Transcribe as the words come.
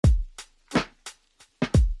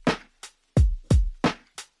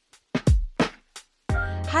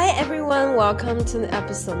Hi everyone, welcome to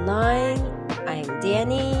episode 9. I'm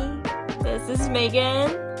Danny. This is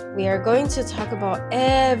Megan. We are going to talk about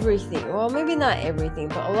everything. Well, maybe not everything,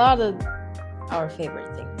 but a lot of our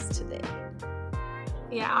favorite things today.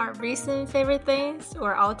 Yeah, our recent favorite things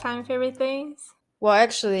or all-time favorite things. Well,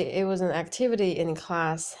 actually, it was an activity in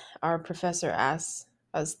class. Our professor asked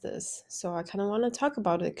us this. So I kind of want to talk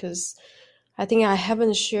about it because I think I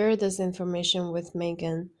haven't shared this information with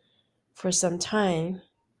Megan for some time.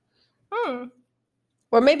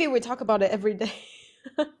 Or maybe we talk about it every day.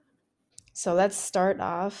 So let's start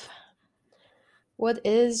off. What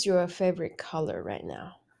is your favorite color right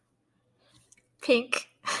now? Pink.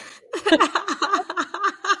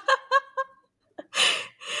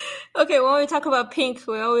 Okay, when we talk about pink,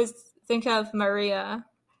 we always think of Maria.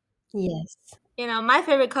 Yes. You know, my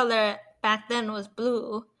favorite color back then was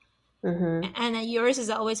blue, Mm-hmm. and then yours is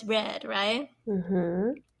always red, right?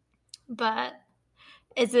 Mm-hmm. But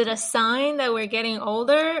is it a sign that we're getting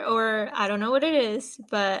older, or I don't know what it is,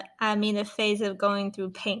 but I'm in the phase of going through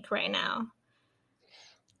pink right now.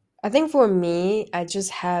 I think for me, I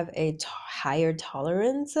just have a higher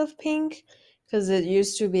tolerance of pink because it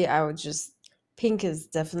used to be I would just pink is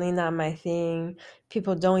definitely not my thing.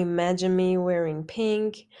 People don't imagine me wearing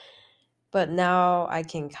pink, but now I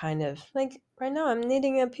can kind of like right now I'm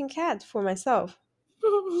knitting a pink hat for myself.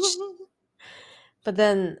 But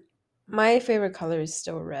then my favorite color is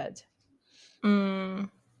still red. Mm.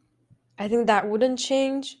 I think that wouldn't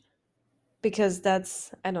change because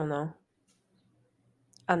that's I don't know.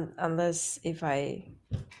 Unless if I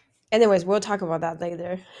anyways, we'll talk about that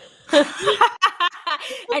later.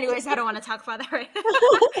 Anyways, I don't want to talk about that right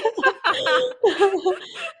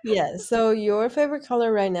Yeah, so your favorite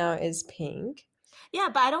color right now is pink. Yeah,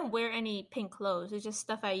 but I don't wear any pink clothes. It's just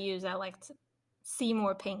stuff I use. I like to see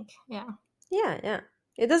more pink. Yeah. Yeah, yeah.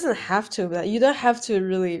 It doesn't have to, but you don't have to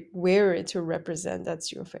really wear it to represent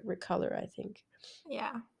that's your favorite color, I think.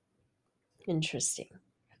 Yeah. Interesting.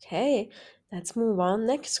 Okay, let's move on.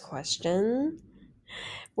 Next question.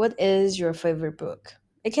 What is your favorite book?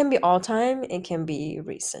 It can be all time, it can be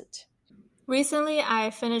recent. Recently,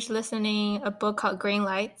 I finished listening a book called Green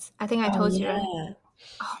Lights. I think I Oh, told you, right? yeah.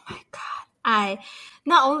 Oh my God. I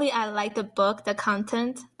not only I like the book, the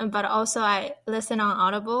content, but also I listen on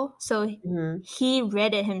Audible. So Mhm. he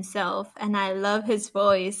read it himself and I love his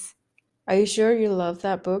voice. Are you sure you love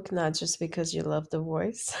that book, not just because you love the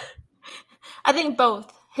voice? I think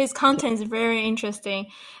both. His Okay. content is very interesting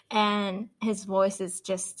and his voice is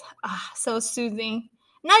just so soothing.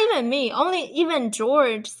 Not even me, only even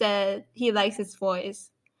George said he likes his voice.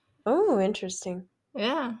 Oh, interesting.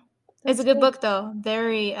 Yeah. It's That's a good good. book though.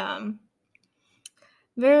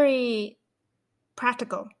 Very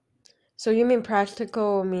practical. So you mean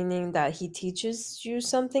practical, meaning that he teaches you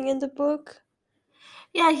something in the book?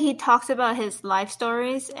 Yeah, he talks about his life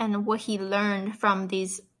stories and what he learned from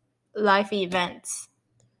these life events.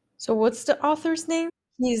 So what's the author's name?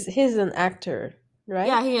 He's an actor, right?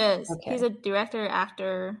 Yeah, he is. He's Okay. a director,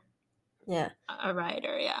 actor, Yeah. a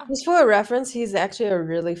writer, yeah. Just for a reference, he's actually a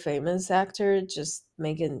really famous actor. Just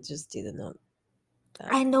Megan just didn't know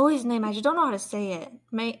that. I know his name. I just don't know how to say it.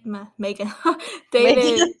 Megan. Megan,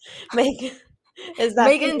 David. Megan, is that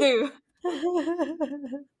Megan do.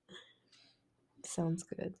 sounds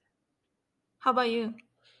good. How about you?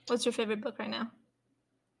 What's your favorite book right now?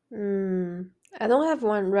 Hmm. I don't have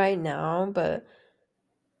one right now, but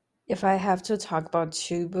if I have to talk about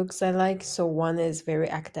two books I like, so one is very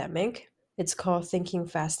academic. It's called Thinking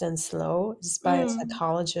Fast and Slow. It's by a Mm.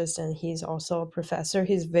 psychologist and he's also a professor.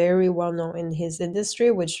 He's very well known in his industry,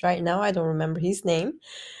 which right now I don't remember his name.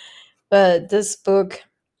 But this book,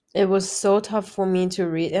 it was so tough for me to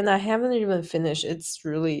read and I haven't even finished.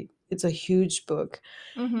 It's a huge book.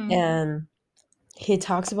 Mm-hmm. And he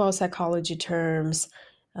talks about psychology terms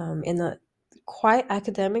in a quite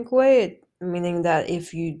academic way, meaning that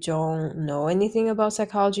if you don't know anything about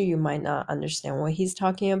psychology, you might not understand what he's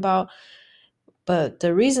talking about. But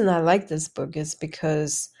the reason I like this book is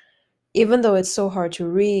because even though it's so hard to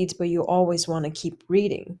read, but you always want to keep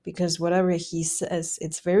reading because whatever he says,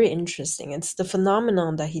 it's very interesting. It's the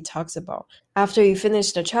phenomenon that he talks about. After you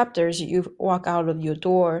finish the chapters, you walk out of your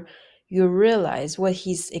door, you realize what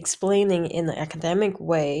he's explaining in an academic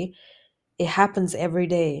way, it happens every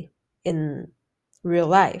day in real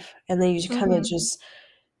life. And then you kind of Mm-hmm. just,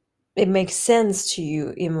 it makes sense to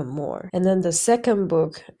you even more. And then the second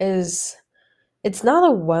book is, it's not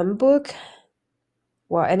a one book.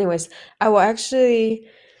 Well, anyways, I will actually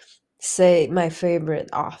say my favorite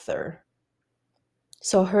author.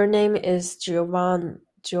 So her name is Giovanna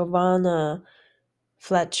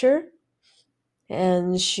Fletcher,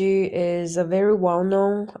 and she is a very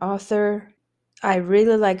well-known author. I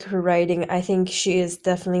really like her writing. I think she is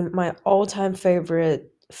definitely my all-time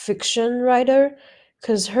favorite fiction writer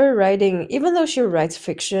because her writing, even though she writes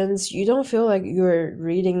fictions, you don't feel like you're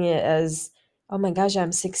reading it as, oh my gosh,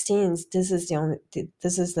 I'm 16. This is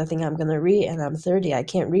the thing I'm gonna read, and I'm 30. I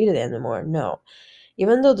can't read it anymore. No,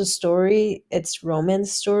 even though the story, it's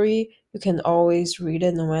romance story, you can always read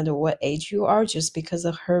it no matter what age you are just because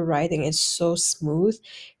of her writing is so smooth.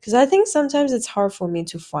 Because I think sometimes it's hard for me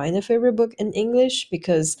to find a favorite book in English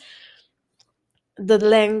because the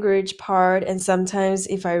language part, and sometimes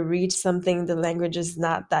if I read something, the language is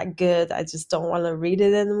not that good. I just don't want to read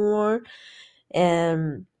it anymore.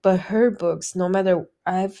 And but her books, no matter,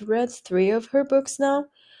 I've read three of her books now,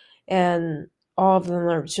 and all of them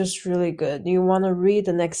are just really good. You want to read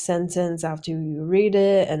the next sentence after you read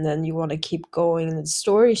it, and then you want to keep going. The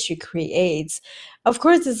story she creates, of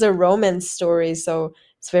course, it's a romance story, so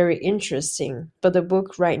it's very interesting. But the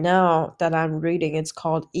book right now that I'm reading, it's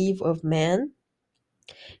called Eve of Man.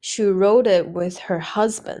 She wrote it with her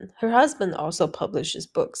husband. Her husband also publishes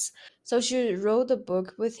books. So she wrote the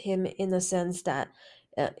book with him in the sense that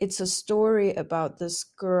it's a story about this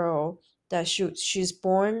girl that she's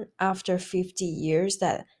born after 50 years,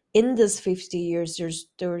 that in this 50 years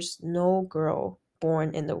there's no girl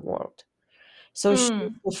born in the world. So she's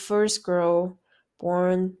Mm. the first girl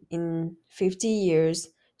born in 50 years.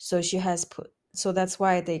 So she has put, so that's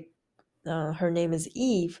why they her name is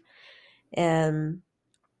Eve. And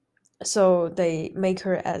so they make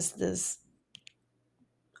her as this,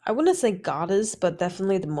 I wouldn't say goddess, but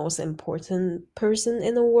definitely the most important person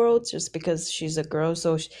in the world just because she's a girl.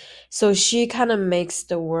 So she kind of makes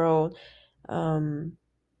the world um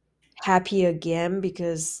happy again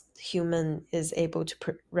because human is able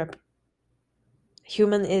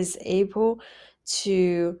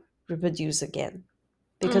to reproduce again,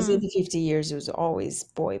 because in Mm. the 50 years it was always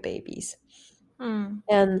boy babies. Mm.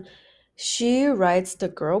 And she writes the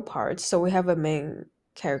girl part. So we have a main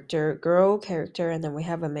character, girl character, and then we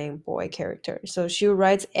have a main boy character. So she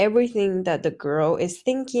writes everything that the girl is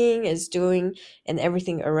thinking, is doing, and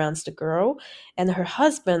everything around the girl. And her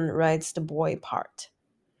husband writes the boy part.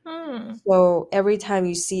 Mm. So every time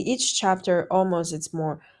you see each chapter, almost it's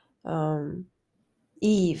more um,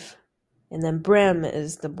 Eve, and then Bram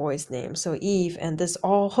is the boy's name. So Eve, and this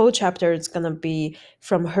all whole chapter is gonna be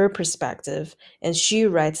from her perspective, and she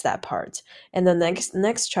writes that part. And the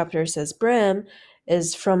next chapter says Bram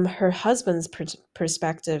is from her husband's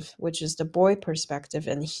perspective, which is the boy perspective,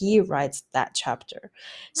 and he writes that chapter.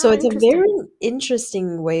 So Oh, it's a interesting. very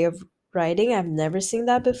interesting way of writing. I've never seen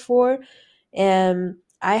that before, and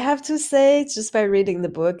I have to say, just by reading the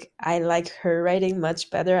book, I like her writing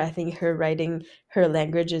much better. I think her writing, her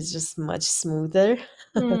language is just much smoother.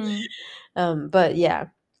 Mm. But yeah,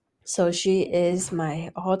 so she is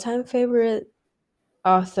my all-time favorite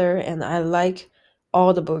author, and I like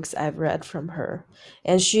all the books I've read from her.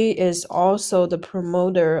 And she is also the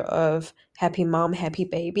promoter of Happy Mom, Happy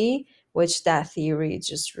Baby, which that theory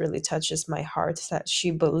just really touches my heart, that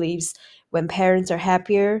she believes when parents are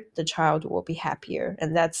happier, the child will be happier.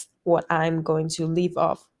 And that's what I'm going to leave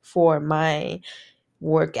off for my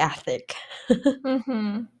work ethic.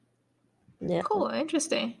 Mm-hmm. Yeah. Cool.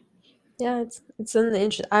 Interesting. Yeah, it's an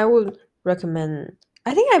interest. I would recommend,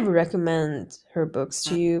 I think I would recommend her books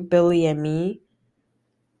to you. Billy and Me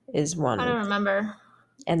is I one. don't remember.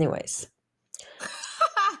 Anyways,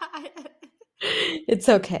 it's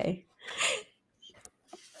okay.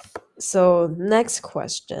 So, next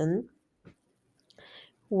question.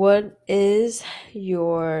 What is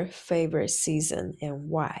your favorite season and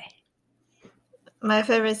why? My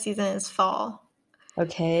favorite season is fall.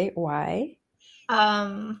 Okay, why?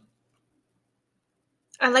 Um,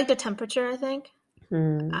 I like the temperature, I think.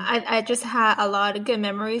 Hmm. I just had a lot of good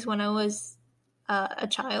memories when I was a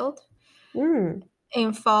child. Hmm.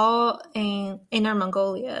 In fall in Inner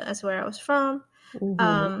Mongolia, that's where I was from. Mm-hmm.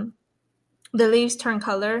 Um, the leaves turn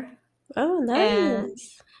color, Oh, and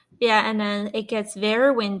nice. yeah, and then it gets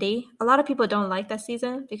very windy. A lot of people don't like that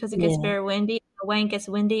season because it gets Yeah. very windy. When it gets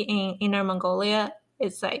windy in Inner Mongolia,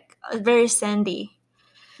 it's like very sandy.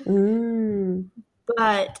 Mm.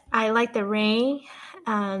 But I like the rain,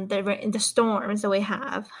 the storms that we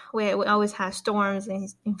have. We always have storms in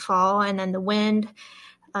fall, and then the wind,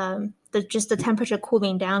 just the temperature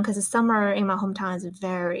cooling down because the summer in my hometown is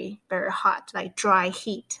very very hot, like dry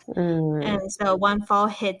heat. Mm. And so when fall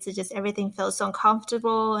hits, it just everything feels so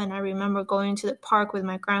uncomfortable. And I remember going to the park with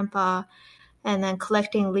my grandpa, and then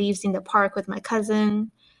collecting leaves in the park with my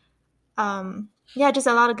cousin. Yeah, just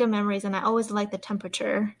a lot of good memories. And I always like the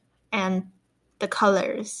temperature and the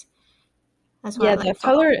colors. That's why I Yeah, like the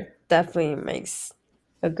fall. color definitely makes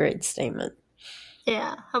a great statement.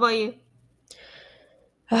 Yeah. How about you?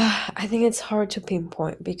 I think it's hard to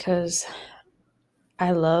pinpoint because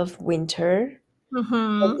I love winter,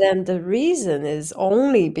 but Mm-hmm. then the reason is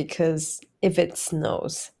only because if it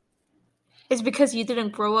snows. It's because you didn't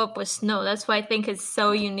grow up with snow. That's why I think it's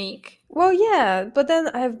so unique. Well, yeah, but then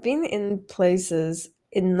I've been in places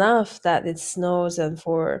enough that it snows and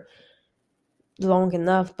for long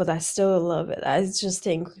enough, but I still love it. I just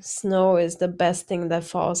think snow is the best thing that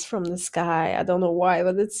falls from the sky. I don't know why,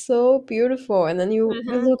 but it's so beautiful. And then you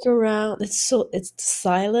Mm-hmm. look around. It's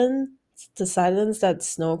the silence that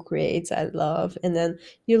snow creates. I love. And then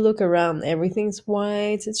you look around, everything's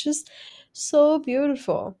white. It's just so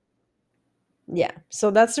beautiful. Yeah.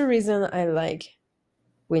 So that's the reason I like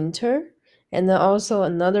winter. And then also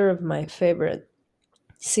another of my favorite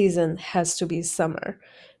season has to be summer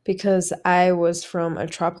because I was from a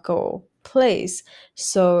tropical place.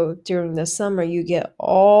 So during the summer, you get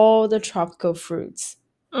all the tropical fruits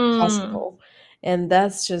Mm. possible. And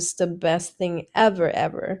that's just the best thing ever,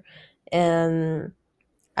 ever. And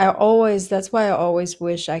that's why I always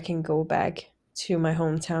wish I can go back to my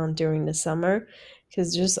hometown during the summer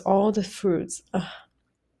because just all the fruits.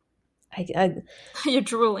 I You're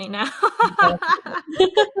drooling now.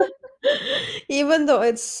 Even though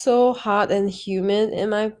it's so hot and humid in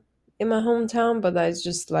my hometown, but I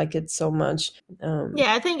just like it so much. Um,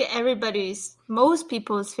 Yeah, I think most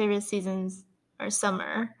people's favorite seasons are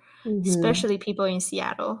summer, mhm. especially people in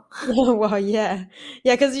Seattle. Well, yeah,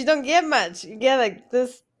 yeah, because you don't get much. You get like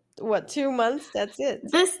this, what, 2 months? That's it.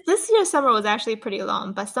 This year's summer was actually pretty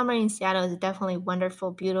long, but summer in Seattle is definitely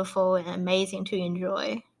wonderful, beautiful, and amazing to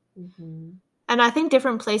enjoy. Hmm. And I think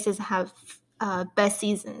different places have best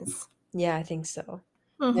seasons. Yeah, I think so.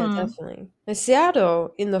 Yeah, Mm-hmm. definitely. And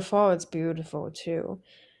Seattle in the fall, it's beautiful too.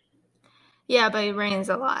 Yeah, but it rains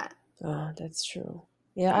a lot. Oh, that's true.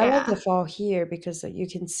 Yeah, I like the Yeah, fall here because like, you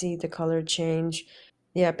can see the color change.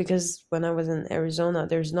 Yeah, because when I was in Arizona,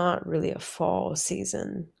 there's not really a fall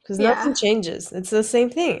season because nothing yeah. changes. It's the same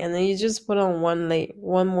thing, and then you just put on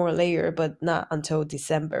one more layer, but not until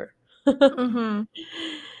December. Mm-hmm.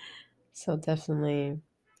 So definitely,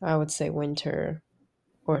 I would say winter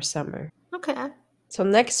or summer. Okay. So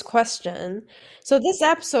next question. So this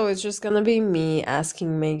episode is just gonna be me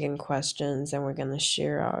asking Megan questions, and we're gonna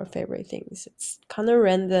share our favorite things. It's kind of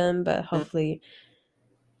random, but hopefully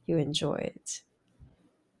you enjoy it.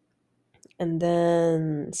 And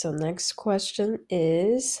then, so next question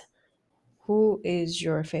is, who is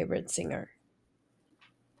your favorite singer?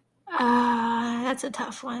 That's a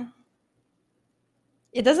tough one.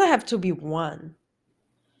 It doesn't have to be one.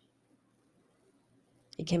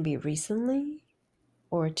 It can be recently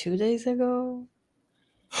or 2 days ago.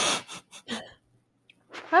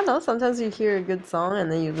 I don't know. Sometimes you hear a good song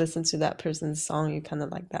and then you listen to that person's song. You kind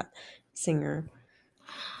of like that singer.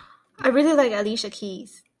 I really like Alicia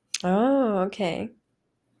Keys. Oh, okay.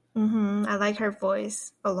 I like her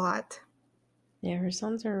voice a lot. Yeah, her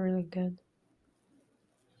songs are really good.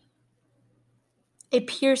 It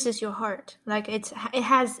pierces your heart. Like it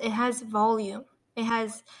has volume. It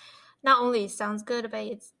has not only it sounds good, but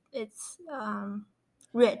it's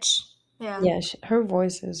rich. Yeah. Yeah, her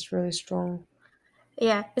voice is really strong.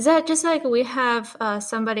 Yeah. Is that just like we have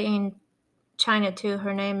somebody in China too?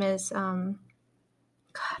 Her name is God,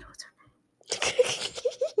 what's her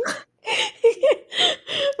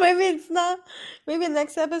Maybe it's not. Maybe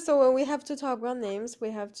next episode when we have to talk about names,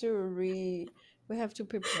 we have to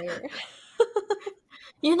prepare.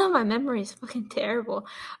 You know my memory is fucking terrible.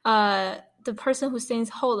 The person who sings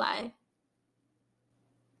Whole Life.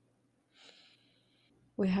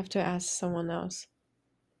 We have to ask someone else.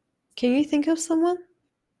 Can you think of someone?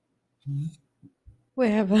 We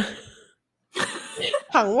have a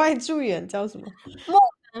场外助演叫什么？莫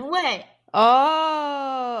文蔚。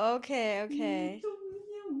Oh, okay, okay.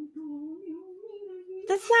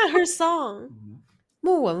 That's not her song.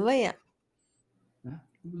 莫文蔚啊，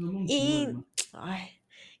阴，哎，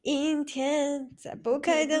阴天在不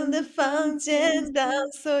开灯的房间，当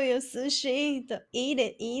所有思绪都一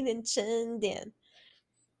点一点沉淀。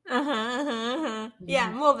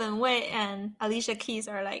Yeah, Mo Wenwei and Alicia Keys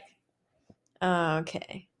are like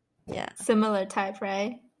Okay. Yeah. similar type,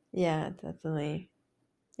 right? Yeah, definitely.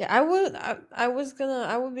 Yeah,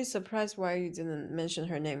 I would be surprised why you didn't mention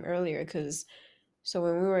her name earlier because so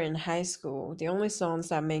when we were in high school, the only songs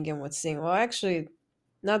that Megan would sing, well, actually,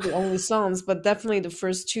 not the only songs, but definitely the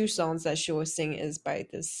first two songs that she would sing is by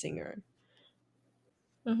this singer.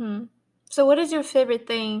 hmm So, what is your favorite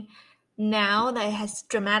thing now that has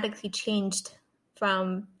dramatically changed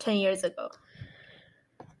from 10 years ago?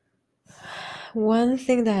 One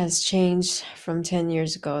thing that has changed from 10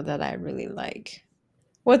 years ago that I really like.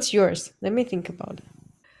 What's yours? Let me think about it.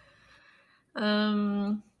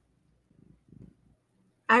 Um,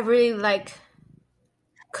 I really like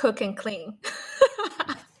cook and clean.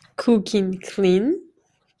 Cooking clean?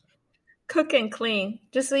 Cook and clean.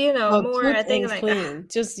 Just so Oh, more, cook I think and like, clean.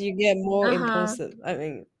 Just you get more uh-huh. impulsive. I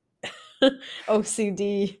mean,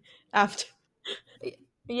 OCD after.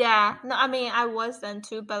 Yeah, no, I mean, I was then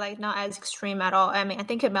too, but like not as extreme at all. I mean, I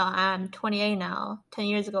think about I'm 28 now. 10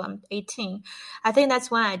 years ago, I'm 18. I think that's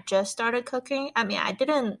when I just started cooking. I mean, I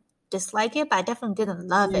didn't dislike it, but I definitely didn't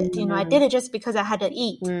love it. I Mm, did it just because I had to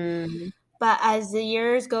eat. mm. But as the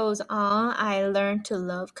years goes on, I learned to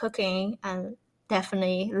love cooking and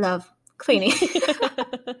definitely love cleaning.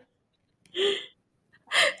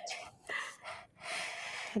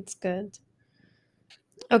 That's good.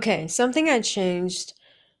 Okay, something I changed.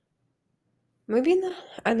 Maybe not.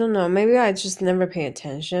 I don't know. Maybe I just never pay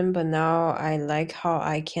attention, but now I like how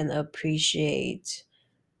I can appreciate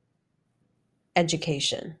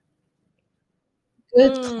education.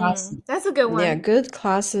 Good classes. That's a good Yeah, one. good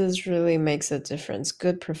classes really makes a difference.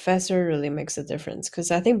 Good professor really makes a difference.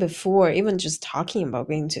 Because I think before, even just talking about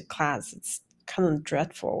going to class, it's kind of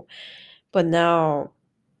dreadful. But now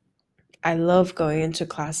I love going into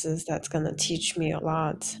classes that's going to teach me a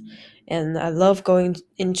lot. And I love going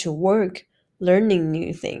into work, learning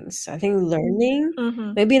new things. I think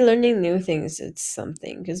Mm-hmm. maybe learning new things, it's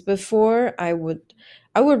something. Because before, I would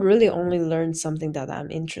really only learn something that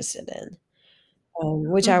I'm interested in.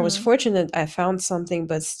 Which I was Mm-hmm. fortunate I found something,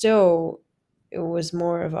 but still it was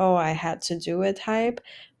more of, oh, I had to do it type.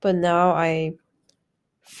 But now I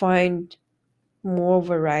find more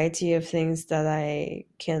variety of things that I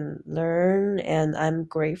can learn, and I'm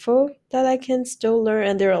grateful that I can still learn.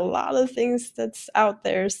 And there are a lot of things that's out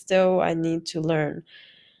there still I need to learn.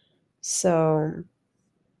 So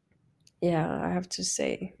yeah, I have to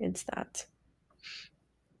say it's that.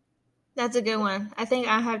 That's a good one. I think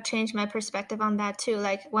I have changed my perspective on that too.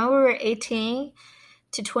 Like when we were 18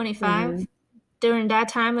 to Hmm. 25, during that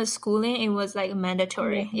time of schooling, it was like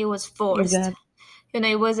Yeah, mandatory. It was forced. exactly.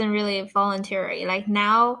 It wasn't really voluntary. Like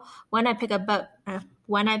now, when I pick up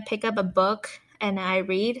a book and I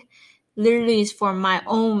read, literally is for my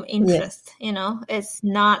own Yes, interest. It's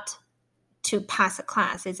not to pass a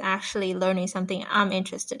class. It's actually learning something I'm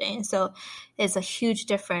interested in. So it's a huge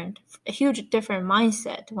different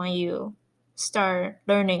mindset when you start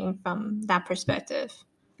learning from that perspective.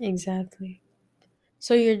 exactly.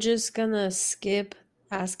 So you're just gonna skip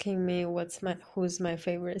asking me who's my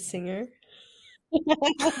favorite singer?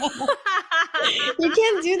 You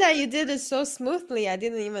can't do that. You did it so smoothly. I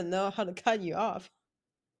didn't even know how to cut you off.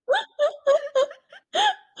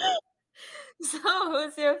 So,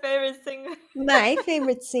 who's your favorite singer? My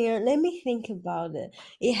favorite singer, let me think about it.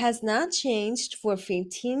 It has not changed for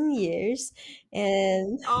 15 years.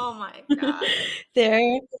 And Oh my god.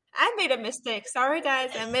 there, I made a mistake. Sorry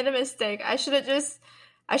guys, I made a mistake. I should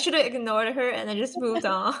have ignored her and then just moved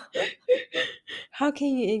on. how can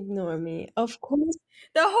you ignore me? Of course.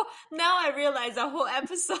 The whole Now I realize the whole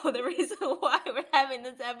episode, the reason why we're having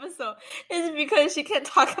this episode is because she can't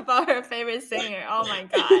talk about her favorite singer. Oh my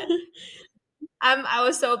god. I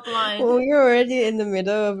was so blind. Well, we're already in the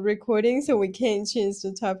middle of recording, so we can't change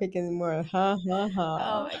the topic anymore. Ha ha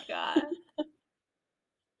Oh ha. my god.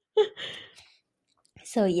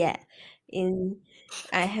 So yeah, in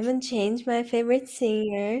I haven't changed my favorite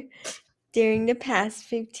singer during the past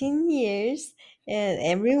 15 years, and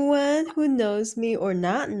everyone who knows me or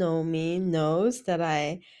not know me knows that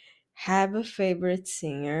I have a favorite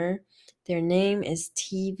singer. Their name is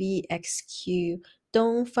TVXQ,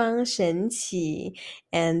 东方神起,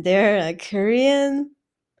 and they're a Korean.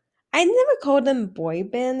 I never call them boy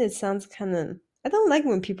band. It sounds kind of. I don't like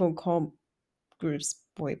when people call groups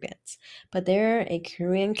boy bands, but they're a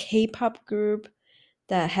Korean K-pop group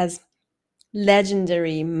that has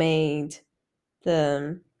legendary made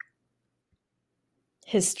the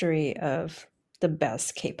history of the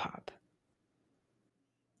best K-pop.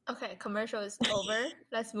 Okay, commercial is over.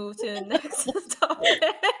 Let's move to the next topic.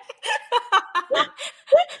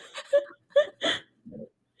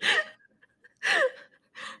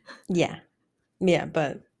 Yeah, yeah,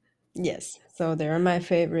 but yes, so they're my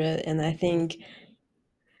favorite, and I think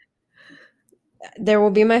there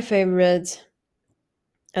will be my favorite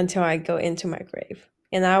until I go into my grave,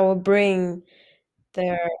 and I will bring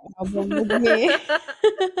their album with me.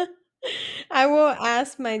 I will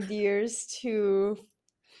ask my dears to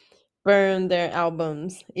burn their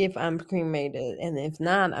albums if I'm cremated, and if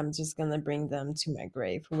not, I'm just gonna bring them to my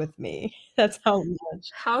grave with me. That's how much.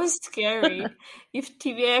 How scary. If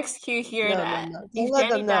TVXQ hear No, no, that, no. Don't if let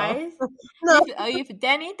Danny them know. dies, No, if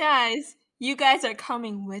Danny dies, you guys are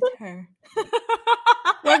coming with her.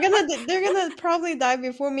 they're gonna probably die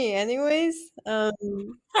before me anyways.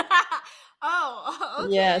 Oh,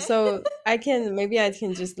 Yeah, okay. so maybe I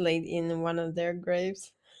can just lay in one of their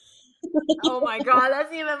graves. Oh my god,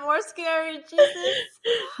 that's even more scary, Jesus.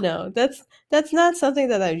 No, that's not something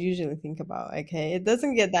that I usually think about, okay? It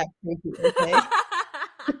doesn't get that creepy, okay?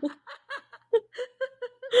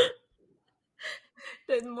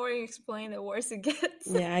 The more you explain, the worse it gets.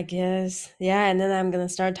 Yeah, I guess. Yeah, and then I'm gonna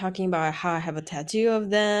start talking about how I have a tattoo of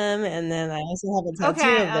them, and then I also have a tattoo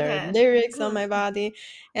Okay, of their okay. lyrics on my body.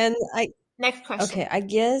 And Next question. okay, I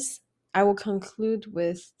guess I will conclude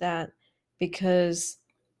with that because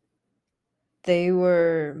they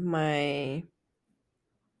were my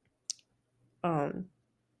um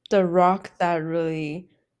the rock that really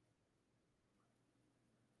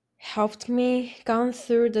helped me gone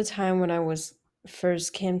through the time when I was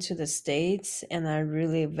first came to the States, and I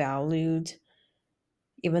really valued,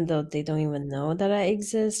 even though they don't even know that I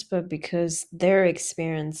exist, but because their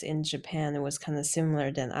experience in Japan was kind of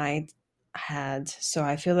similar than I had. So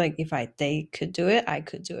I feel like if they could do it, I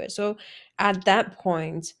could do it. So at that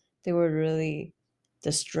point, they were really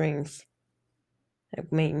the strength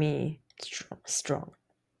that made me strong.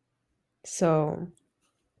 So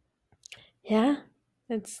yeah,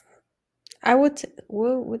 it's I would.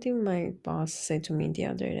 What did my boss say to me the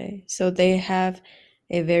other day? So they have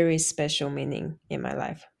a very special meaning in my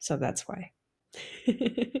life. So that's why.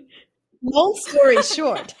 Long story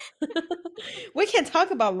short, we can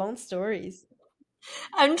talk about long stories.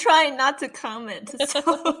 I'm trying not to comment, so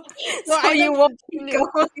No, so I know you you won't to keep tune in.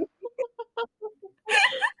 going.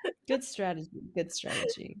 Good strategy. Good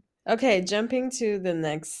strategy. Okay, jumping to the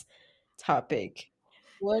next topic.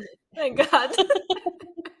 What My God.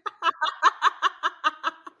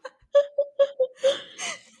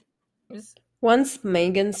 once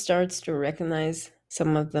Megan starts to recognize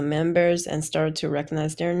some of the members and start to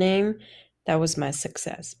recognize their name, that was my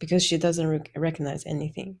success because she doesn't recognize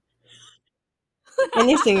anything,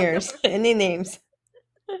 any singers, any names.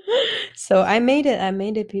 So I made it. I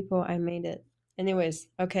made it, people. I made it. Anyways,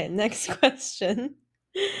 okay, next question.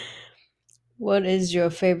 What is your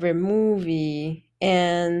favorite movie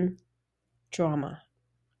and drama?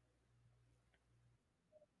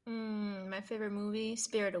 My favorite movie,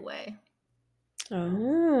 Spirit Away.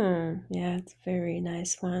 Oh, yeah, it's a very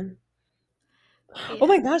nice one. Oh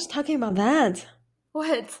my Yeah. gosh, talking about that.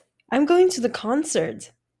 What? I'm going to the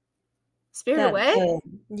concert. Spirit That Away?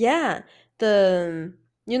 yeah, the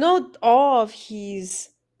all of his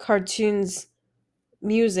cartoons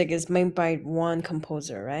music is made by one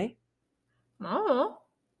composer, right? Oh.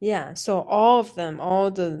 Yeah, so all of them, all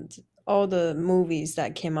the movies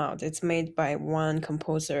that came out, it's made by one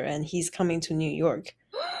composer, and he's coming to New York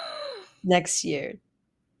next year.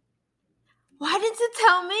 Why didn't you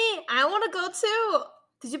tell me? I want to go too.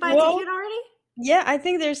 Did you buy a Well, ticket already? yeah, I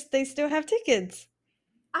think they still have tickets.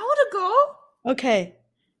 I want to go. Okay.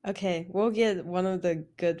 Okay, we'll get one of the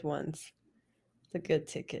good ones, the good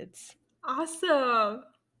tickets. Awesome.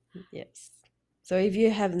 Yes. So if you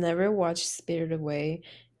have never watched Spirited Away,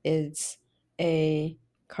 it's a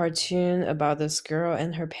cartoon about this girl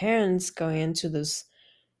and her parents going into this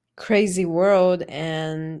crazy world,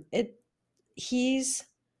 and he's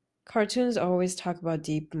cartoons always talk about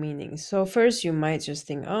deep meanings. So first you might just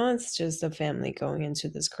think, oh, it's just a family going into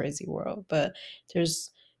this crazy world, but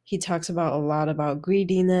there's he talks about a lot about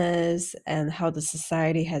greediness and how the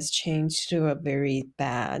society has changed to a very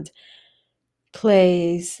bad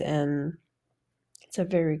place, and it's a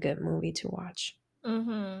very good movie to watch.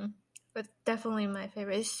 Mm-hmm. But definitely my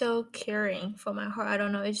favorite. It's so caring for my heart. I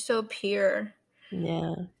don't know. It's so pure.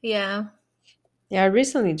 Yeah. Yeah. Yeah, I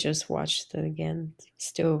recently just watched it again.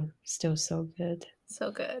 Still so good.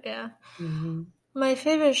 So good. Yeah. Hmm. My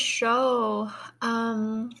favorite show.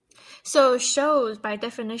 So shows by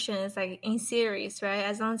definition is like in series, right?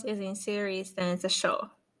 As long as it's in series, then it's a show.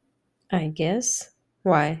 I guess.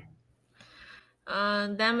 Why?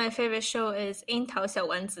 Then my favorite show is《樱桃小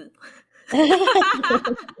丸子》。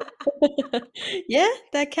Yeah,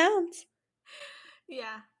 that counts.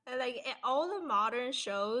 Yeah, and like all the modern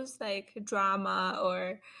shows, like drama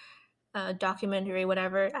or documentary,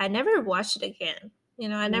 whatever. I never watched it again.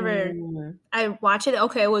 I never. Mm, I watched it.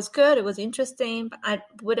 Okay, it was good. It was interesting, but I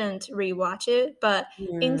wouldn't rewatch it. But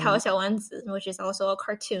《樱桃mm,小丸子》, which is also a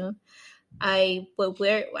cartoon, I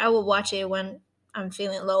will watch it when I'm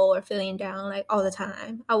feeling low or feeling down like all the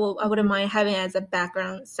time. I wouldn't mind having it as a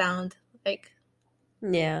background sound. Like,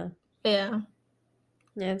 Yeah. yeah.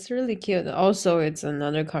 Yeah, it's really cute. Also, it's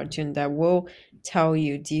another cartoon that will tell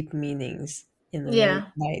you deep meanings in a very Yeah.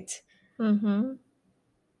 light. Mm-hmm.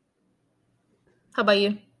 How about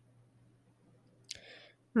you?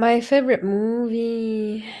 My favorite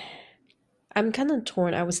movie, I'm kind of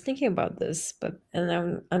torn. I was thinking about this, but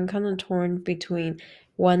and I'm kind of torn between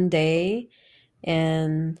One Day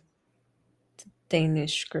and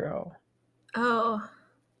Danish Girl. Oh.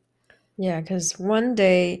 Yeah, because One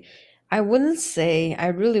Day, I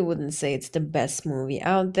really wouldn't say it's the best movie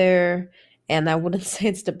out there, and I wouldn't say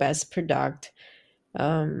it's the best production.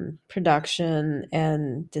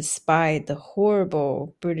 And despite the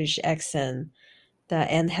horrible British accent that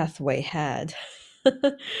Anne Hathaway had,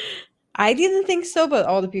 I didn't think so, but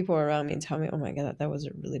all the people around me tell me, "Oh my god, that was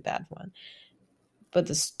a really bad one." But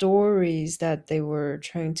the stories that they were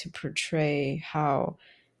trying to portray, how,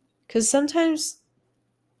 because sometimes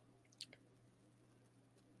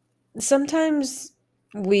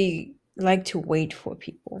we like to wait for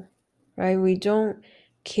people, right? We don't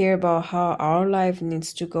care about how our life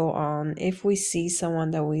needs to go on. If we see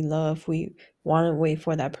someone that we love, we want to wait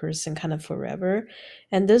for that person kind of forever.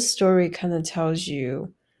 And this story kind of tells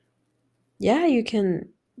you, yeah,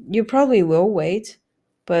 you probably will wait,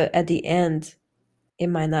 but at the end, it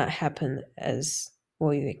might not happen as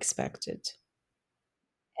what you expected.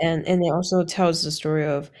 And it also tells the story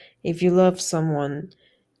of, if you love someone,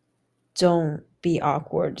 don't be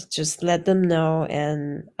awkward. Just let them know,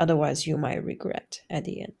 and otherwise you might regret at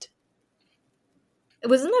the end. It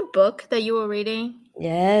wasn't a book that you were reading?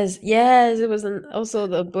 Yes, yes, it was also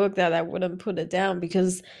the book that I wouldn't put it down,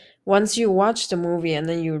 because once you watch the movie and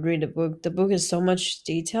then you read the book is so much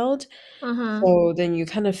detailed. Uh-huh. So then you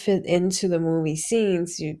kind of fit into the movie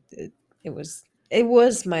scenes. It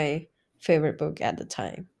was my favorite book at the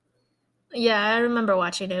time. Yeah, I remember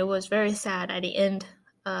watching it. It was very sad at the end.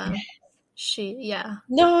 Yeah. Yeah.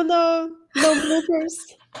 No, no, no bloopers.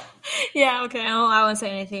 Yeah, okay. I won't say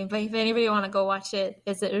anything, but if anybody want to go watch it,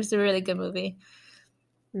 it's a really good movie.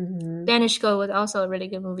 Hmm. Danish Girl was also a really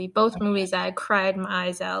good movie. Both movies, I cried my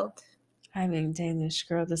eyes out. I mean, Danish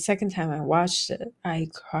Girl. The second time I watched it, I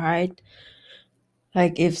cried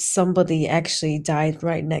like if somebody actually died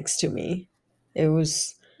right next to me. It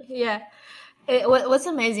was, Yeah. What's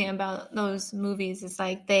amazing about those movies is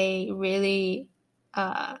like they really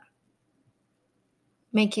uh,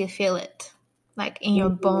 make you feel it, like in your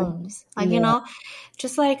mhm, bones. Like, yeah.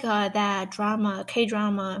 just like that drama, K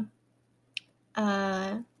drama,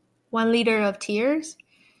 uh, 1 Liter of Tears,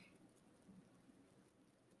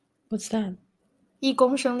 What's that? 1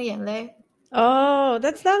公升的眼泪. Oh,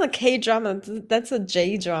 that's not a K drama. That's a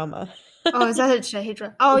J drama. Oh, is that a J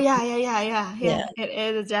drama? Oh, yeah, yeah, yeah, yeah, Yeah. yeah.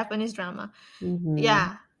 It is a Japanese drama. Hmm.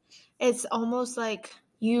 Yeah, it's almost like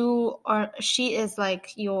she is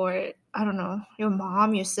like your, I don't know, your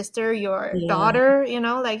mom, your sister, your Yeah. daughter,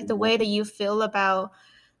 like the way that you feel about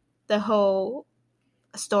the whole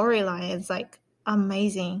storyline is like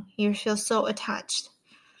amazing. You feel so attached.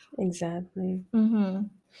 Exactly. Mm-hmm.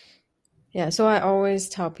 Yeah, so I always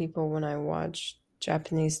tell people when I watch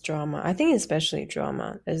Japanese drama, I think especially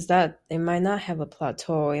drama, is that it might not have a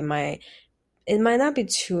plateau. It might not be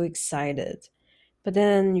too excited, but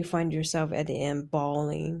then you find yourself at the end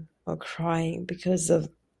bawling or crying because of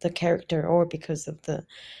the character or because of the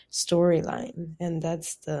storyline. And I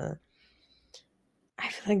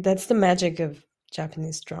feel like that's the magic of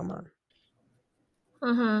Japanese drama.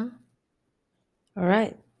 Mm-hmm. All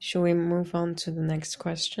right, should we move on to the next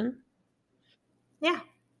question? Yeah.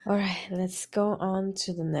 All right, let's go on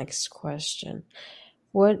to the next question.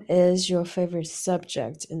 What is your favorite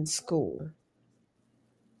subject in school?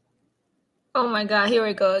 Oh my God, here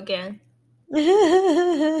we go again. Come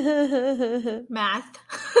Math.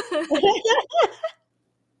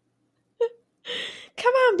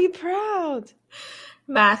 on, be proud.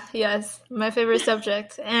 Math, yes, my favorite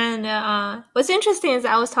subject. And what's interesting is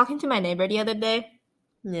I was talking to my neighbor the other day,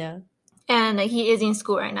 Yeah. and he is in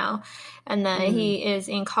school right now, and Mm. he is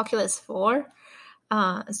in calculus 4.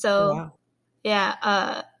 So Wow.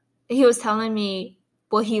 yeah, he was telling me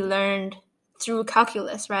what he learned through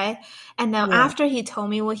calculus, right? And now Yeah. after he told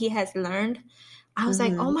me what he has learned, I was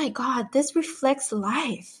like, oh Hmm. my God, this reflects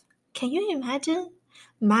life. Can you imagine?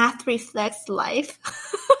 Math reflects life.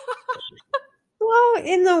 Well,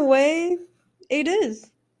 in a way, it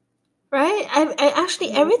is. Right? I actually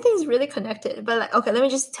Mhm. everything's really connected. But like, okay, let me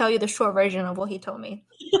just tell you the short version of what he told me.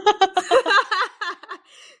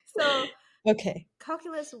 So Okay.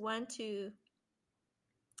 calculus 1 to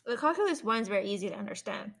the calculus 1 is very easy to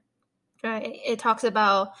understand. Right. It talks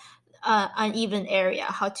about uneven area,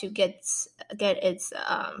 how to get its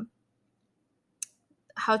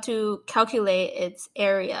how to calculate its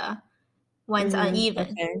area when it's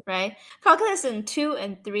uneven, Okay. right? Calculus in 2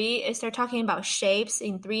 and 3 is they're talking about shapes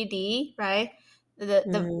in 3D, right? The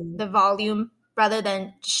Mm, volume rather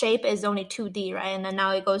than shape is only 2D, right? And then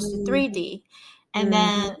now it goes to mhm, 3D. And mhm.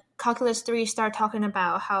 then calculus 3 start talking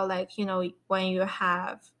about how, like, when you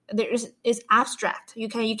have it's abstract. You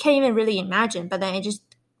can't even really imagine, but then it just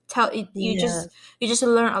tell it, Yeah. you just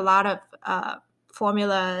learn a lot of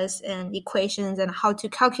formulas and equations and how to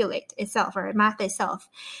calculate itself or math itself.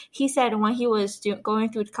 He said when he was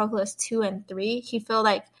going through calculus 2 and 3, he felt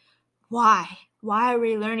like, why are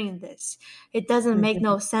we learning this? It doesn't make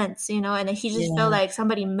no Mhm. sense, and he just felt Yeah. like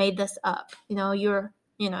somebody made this up.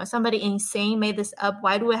 Somebody insane made this up.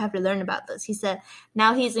 Why do I have to learn about this? He said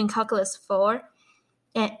now he's in calculus 4,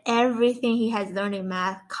 and everything he has learned in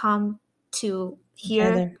math come to here,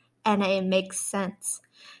 Together. and it makes sense.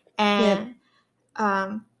 Yep. And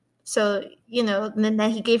so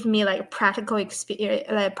then he gave me like practical experience,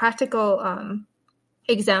 like practical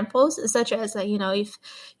examples, such as, like, if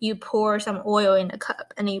you pour some oil in a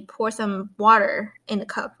cup and you pour some water in the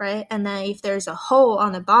cup, right? And then if there's a hole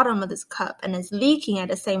on the bottom of this cup and it's leaking at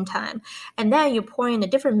the same time, and then you pour in a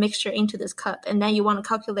different mixture into this cup, and then you want to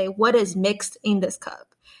calculate what is mixed in this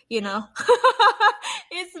cup, you know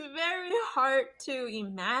it's very hard to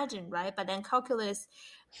imagine, right? But then calculus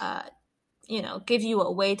uh, give you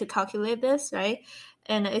a way to calculate this, right?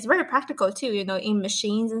 And it's very practical too, in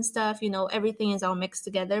machines and stuff, everything is all mixed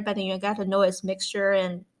together, but then you got to know its mixture,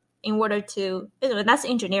 and in order to, that's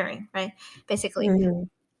engineering, right? Basically. Mhm.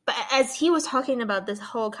 But as he was talking about this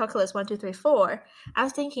whole calculus 1, 2, 3, 4, I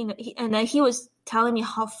was thinking, and then he was telling me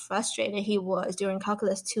how frustrated he was during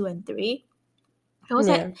calculus 2 and 3. I was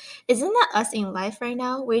like, Yeah. isn't that us in life right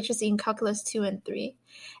now? We're just in calculus 2 and 3.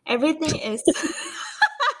 Everything is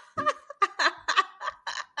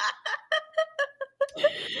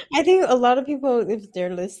I think a lot of people, if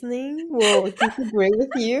they're listening, will disagree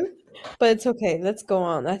with you, but it's okay. Let's go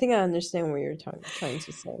on. I think I understand what you're trying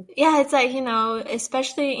to say. Yeah, it's like,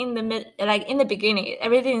 especially in the like in the beginning,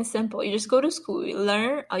 everything is simple. You just go to school, you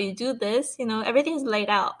learn, or you do this, everything's laid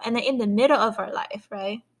out. And then in the middle of our life,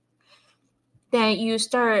 right? Then you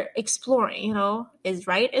start exploring, is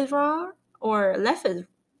right is wrong, or left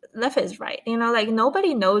is right. Like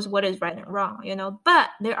nobody knows what is right and wrong, but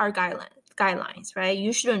there are guidelines, right?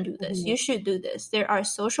 You shouldn't do this. Mhm, You should do this. There are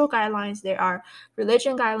social guidelines, there are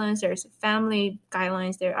religion guidelines, there's family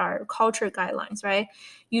guidelines, there are culture guidelines, right?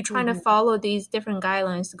 You trying to mhm, follow these different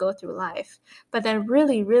guidelines to go through life. But then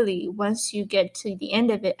really, really, once you get to the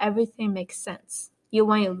end of it, everything makes sense.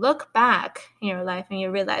 When you look back in your life and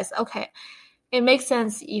you realize, okay, it makes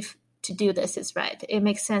sense if to do this is right. It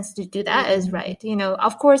makes sense to do that is mhm. right.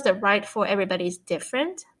 Of course, the right for everybody is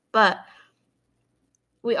different, but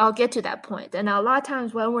we all get to that point. And a lot of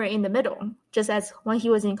times when we're in the middle, just as when he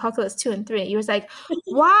was in calculus 2 and 3, he was like,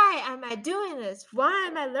 why am I doing this? Why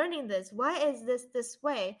am I learning this? Why is this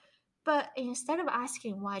way? But instead of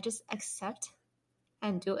asking why, just accept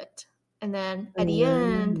and do it. And then at the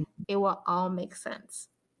end, Mm, it will all make sense.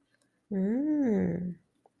 mm.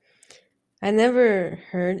 I never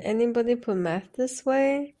heard anybody put math this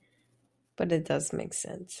way, but it does make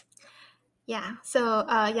sense. Yeah. So,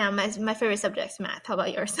 yeah, my favorite subject is math. How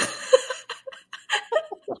about yours?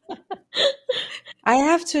 I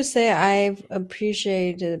have to say I've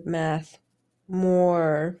appreciated math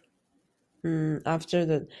more after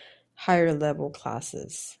the higher level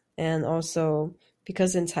classes. And also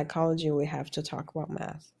because in psychology we have to talk about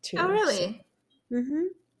math Oh, too. So, really? hmm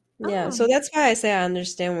yeah, Oh. so that's why I say I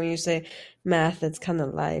understand when you say math, it's kind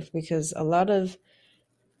of life because a lot of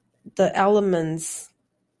the elements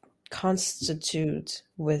constitute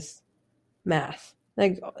with math.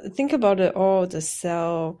 Like think about it all the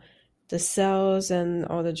cells and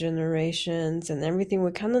all the generations and everything.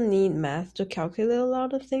 We kind of need math to calculate a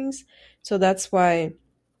lot of things. So that's why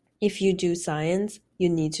if you do science, you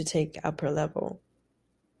need to take upper level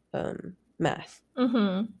math.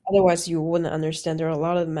 Mm-hmm. Otherwise, you wouldn't understand. There are a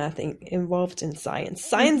lot of math involved in science.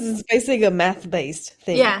 Science Mm-hmm. is basically a math-based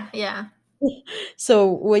thing. Yeah, yeah.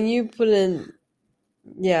 So when you put in,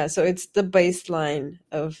 yeah, so it's the baseline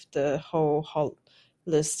of the whole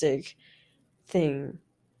holistic thing.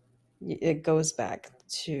 It goes back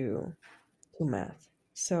to math.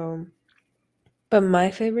 So, but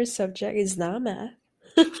my favorite subject is not math.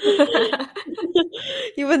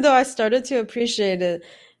 Even though I started to appreciate it,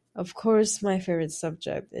 of course, my favorite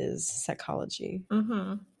subject is psychology.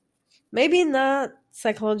 Mm-hmm. Maybe not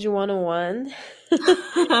Psychology 101.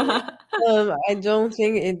 I don't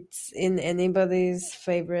think it's in anybody's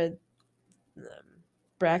favorite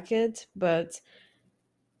bracket, but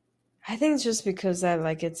I think it's just because I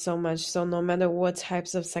like it so much. So no matter what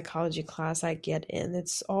types of psychology class I get in,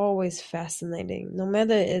 it's always fascinating. No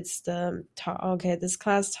matter it's okay, this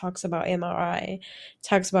class talks about MRI,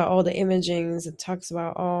 talks about all the imagings, it talks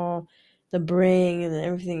about all the brain and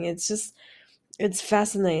everything. It's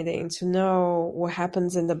fascinating to know what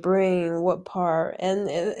happens in the brain, what part, and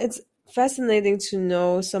it's fascinating to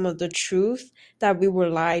know some of the truth that we were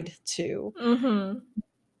lied to. Mm-hmm.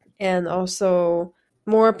 And also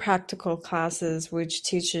more practical classes which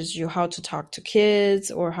teaches you how to talk to kids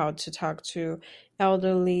or how to talk to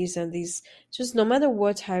elderlies, and these, just no matter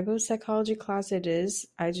what type of psychology class it is,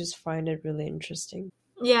 I just find it really interesting.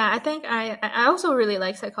 Yeah, I think I also really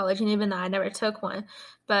like psychology, even though I never took one.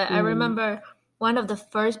 But I Mm, remember one of the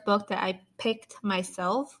first book that I picked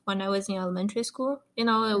myself when I was in elementary school. It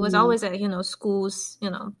was mm, always at schools,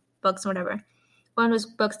 books or whatever. One of those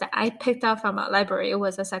books that I picked up from a library. It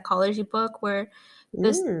was a psychology book where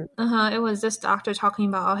this mm. it was this doctor talking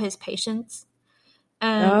about all his patients.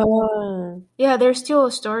 And Oh. yeah, there's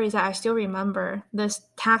still stories that I still remember. This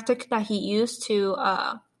tactic that he used to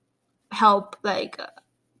help like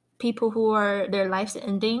people who are their lives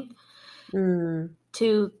ending Mm,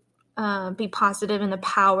 to be positive in the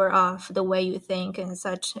power of the way you think and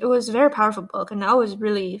such. It was a very powerful book, and I always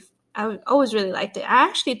really liked it. I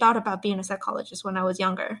actually thought about being a psychologist when I was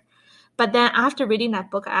younger, but then after reading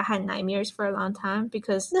that book, I had nightmares for a long time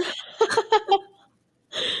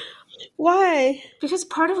why? because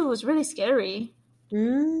part of it was really scary.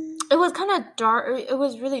 Mm, It was kind of dark. It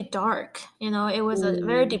was really dark. It was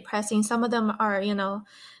very mm. depressing. Some of them are,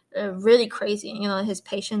 really crazy. His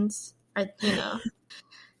patients are,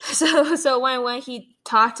 so when he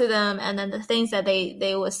talked to them, and then the things that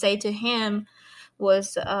they would say to him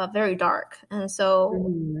was very dark. And so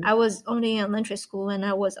Mhm. I was only in elementary school, and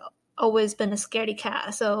I was always been a scaredy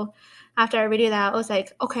cat. So after I read that, I was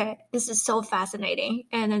like, okay, this is so fascinating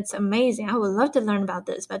and it's amazing. I would love to learn about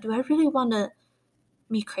this, but do I really want to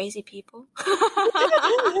meet crazy people?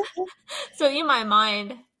 So in my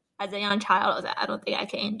mind, as a young child, I was like, I don't think I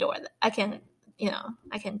can endure that. I can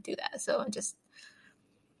do that. So I just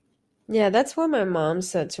Yeah, that's what my mom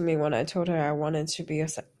said to me when I told her I wanted to be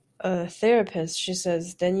a therapist. She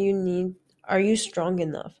says, then are you strong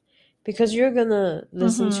enough? Because you're gonna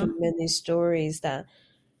listen to mm-hmm, many stories that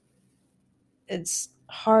it's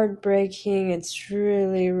heartbreaking, it's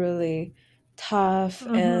really, really tough,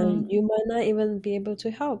 and mm-hmm, you might not even be able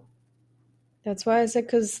to help. That's why I said,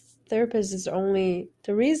 because therapist is only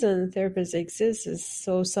the reason therapists exist is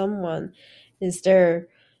so someone is there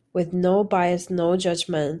with no bias, no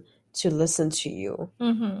judgment to listen to you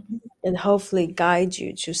mm-hmm. and hopefully guide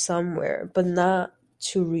you to somewhere, but not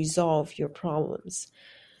to resolve your problems.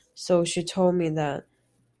 So she told me that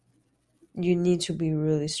you need to be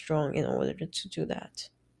really strong in order to do that.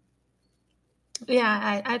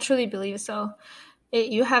 Yeah, I truly believe so.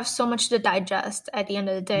 You have so much to digest at the end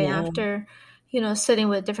of the day Yeah. after, sitting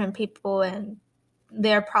with different people and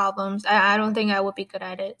their problems. I don't think I would be good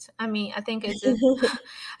at it. I mean, I think it's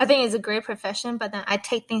a great profession, but then I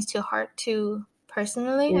take things to heart too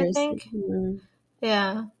personally, I Seriously. think.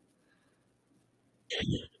 Yeah.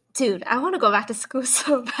 Dude, I want to go back to school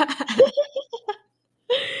so bad.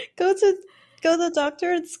 Go to go to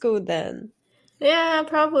doctorate school then. Yeah,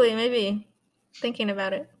 probably, maybe. Thinking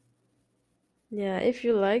about it. Yeah, if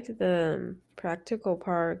you like the practical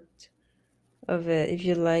part of it, if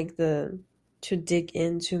you like the to dig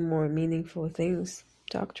into more meaningful things,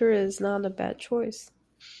 doctor is not a bad choice.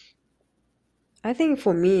 I think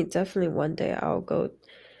for me, definitely one day I'll go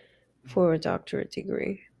for a doctorate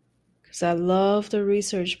degree because I love the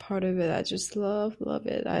research part of it. I just love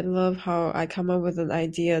it. I love how I come up with an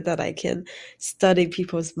idea that I can study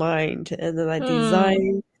people's mind, and then I Hmm.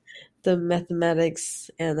 design the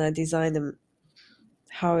mathematics and I design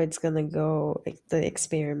how it's gonna go, like the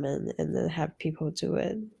experiment, and then have people do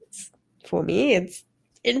it. For me, it's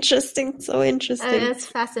interesting, so interesting. It's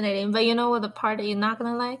fascinating, but you know what the part that you're not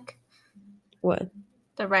gonna like? What?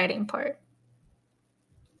 The writing part.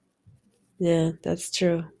 Yeah, that's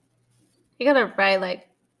true. You gotta write like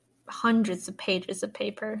hundreds of pages of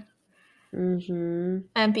paper Mm-hmm.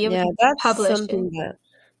 and be able Yeah, to that's publish it. something that,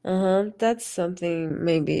 uh-huh, that's something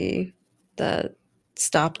maybe that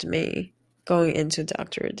stopped me going into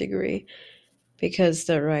doctorate degree because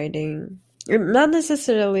the writing, not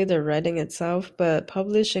necessarily the writing itself, but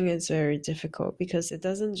publishing is very difficult because it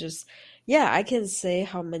doesn't just yeah, I can say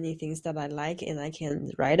how many things that I like and I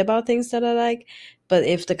can write about things that I like, but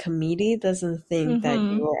if the committee doesn't think that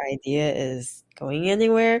Mm-hmm. your idea is going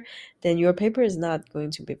anywhere, then your paper is not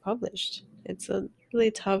going to be published. It's a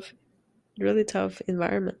really tough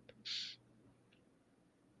environment.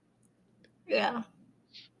 Yeah.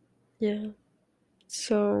 Yeah.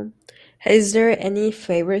 So, is there any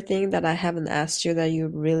favorite thing that I haven't asked you that you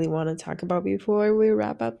really want to talk about before we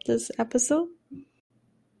wrap up this episode?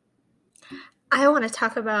 I want to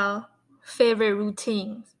talk about favorite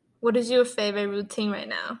routines. What is your favorite routine right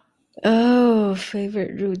now? Oh,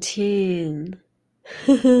 favorite routine.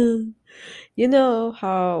 You know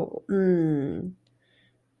how,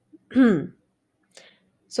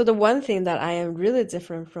 so the one thing that I am really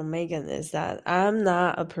different from Megan is that I'm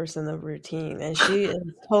not a person of routine, and she is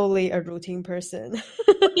totally a routine person.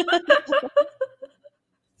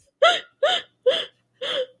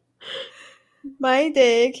 My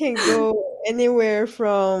day can go anywhere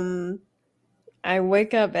from I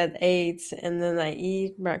wake up at 8 and then I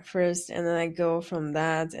eat breakfast and then I go from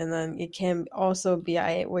that. And then it can also be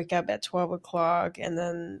I wake up at 12 o'clock and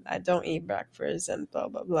then I don't eat breakfast and blah,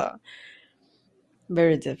 blah, blah.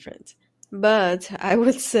 Very different. But I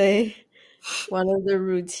would say one of the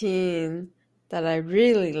routine that I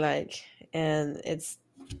really like, and it's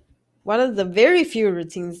one of the very few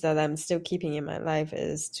routines that I'm still keeping in my life,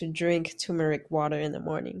 is to drink turmeric water in the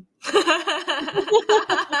morning.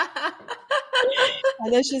 I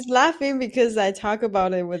know she's laughing because I talk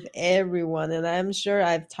about it with everyone, and I'm sure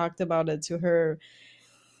I've talked about it to her,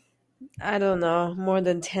 I don't know, more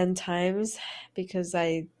than 10 times because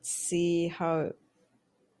I see how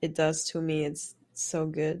it does to me. It's so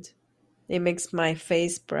good. It makes my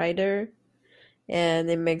face brighter and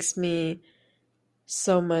it makes me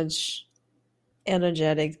so much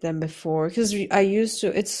energetic than before because I used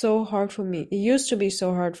to, it's so hard for me. It used to be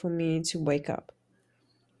so hard for me to wake up.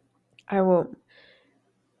 I will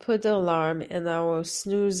put the alarm and I will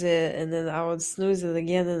snooze it and then I will snooze it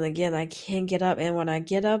again and again. I can't get up. And when I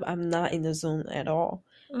get up, I'm not in the zone at all.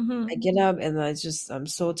 I Mm-hmm. get up and I'm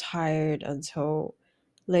so tired until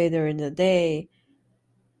later in the day.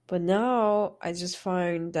 But now I just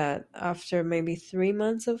find that after maybe 3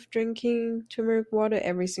 months of drinking turmeric water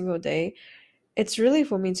every single day, it's really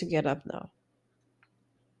for me to get up now.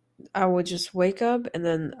 I would just wake up and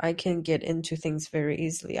then I can get into things very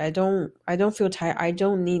easily. I don't feel tired. I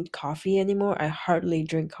don't need coffee anymore. I hardly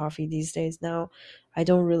drink coffee these days now. I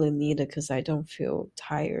don't really need it because I don't feel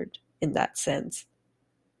tired in that sense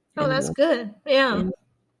Oh, that's anymore. good. Yeah. And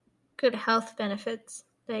Good health benefits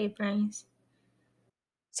that it brings.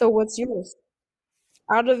 so what's yours?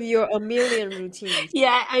 Out of your a million routines,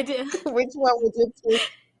 Yeah, I do. which one would you pick?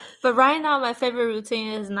 But right now, my favorite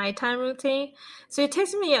routine is nighttime routine. So it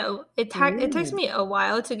takes Ooh, me a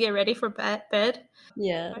while to get ready for bed.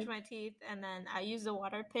 yeah. Brush my teeth, and then I use the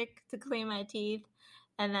water pick to clean my teeth,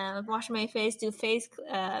 and then wash my face, do face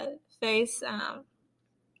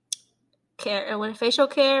care with facial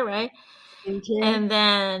care, right? Skincare. And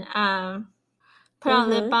then put on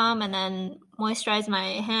lip Uh-huh. balm, and then moisturize my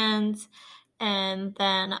hands, and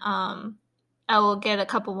then I will get a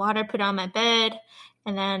cup of water, put on my bed,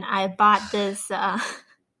 and then I bought this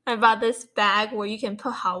I bought this bag where you can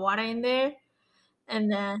put hot water in there,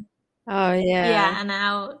 and then Oh yeah, yeah. and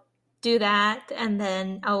I'll do that, and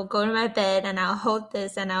then I'll go to my bed and I'll hold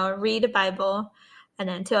this and I'll read the Bible, and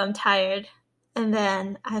then until I'm tired, and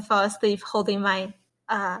then I fall asleep holding my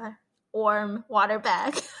uh, warm water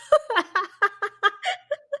bag.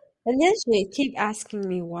 And then she keep asking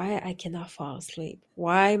me why I cannot fall asleep.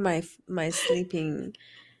 Why my sleeping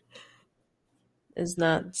is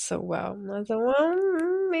not so well. I thought,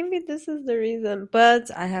 well, maybe this is the reason.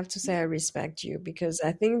 But I have to say I respect you because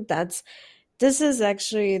I think this is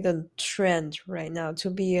actually the trend right now to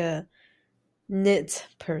be a knit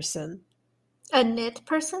person. A knit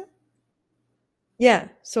person? Yeah,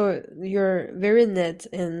 so you're very knit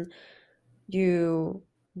and you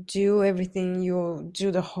do everything, you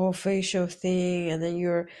do the whole facial thing, and then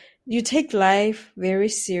you take life very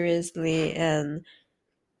seriously and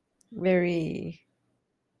very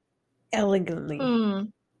elegantly.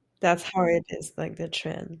 Hmm. That's how it is, like the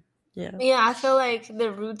trend. Yeah. Yeah, I feel like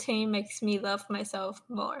the routine makes me love myself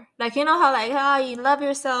more. Like you know how like you love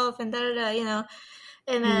yourself and da da da,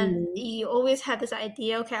 and then Mm. you always have this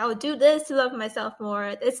idea, okay, I'll do this to love myself more.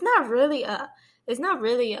 It's not really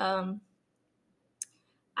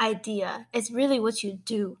idea. It's really what you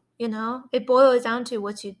do, It boils down to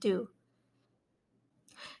what you do.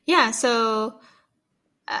 Yeah, so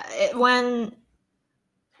when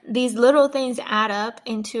these little things add up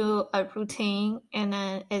into a routine, and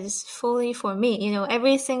then it's fully for me.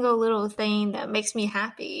 Every single little thing that makes me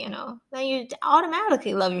happy, then you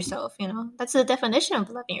automatically love yourself. That's the definition of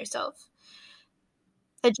loving yourself.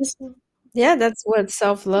 It just, Yeah, that's what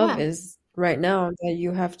self-love yeah. is right now, that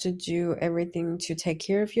you have to do everything to take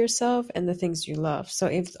care of yourself and the things you love. So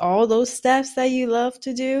if all those steps that you love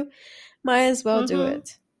to do, might as well do Mm-hmm.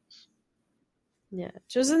 it. Yeah,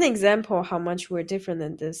 just an example how much we're different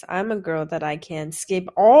than this. I'm a girl that I can skip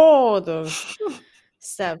all those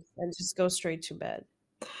steps and just go straight to bed.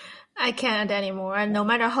 I can't anymore. And no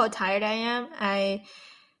matter how tired I am, I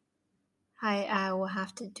will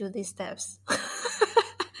have to do these steps.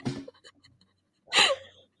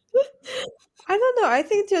 I don't know. I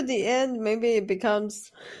think till the end, maybe it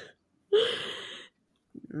becomes.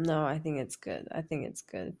 No, I think it's good. I think it's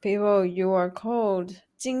good. People, you are called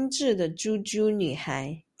精致的猪猪女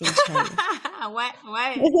孩 in China. Why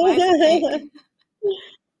is it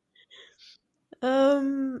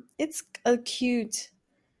pink? It's a cute.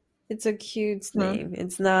 It's a cute Hmm. name.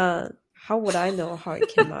 It's not. How would I know how it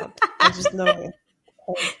came up? I just know it.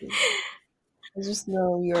 I just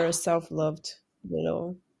know you're a self-loved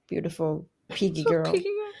little beautiful piggy So girl. pink.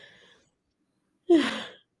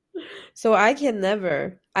 So I can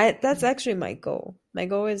never. That's actually my goal. My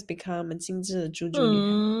goal is become a 精致的猪猪女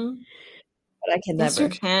孩, Hmm. but I can Yes, you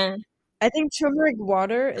never. can. I think turmeric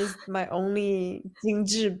water is my only 精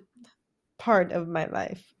致 part of my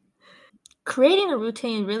life. Creating a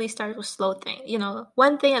routine really starts with slow things,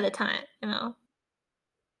 one thing at a time.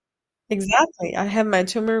 Exactly. I have my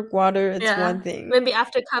turmeric water. It's Yeah. one thing. Maybe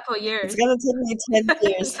after a couple It's years. gonna take me 10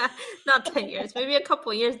 years. Not 10 years. Maybe a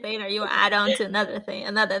couple years later, you add on to another thing,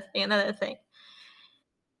 another thing, another thing.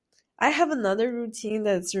 I have another routine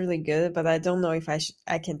that's really good, but I don't know if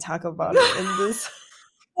I can talk about it in this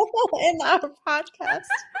in our podcast.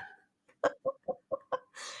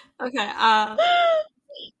 Okay.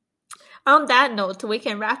 On that note, we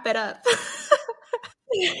can wrap it up.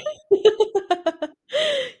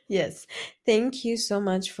 Yes. Thank you so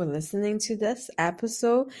much for listening to this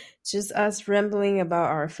episode. Just us rambling about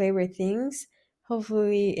our favorite things.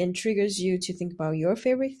 Hopefully it triggers you to think about your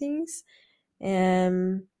favorite things.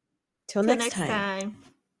 And till Till next next time. time.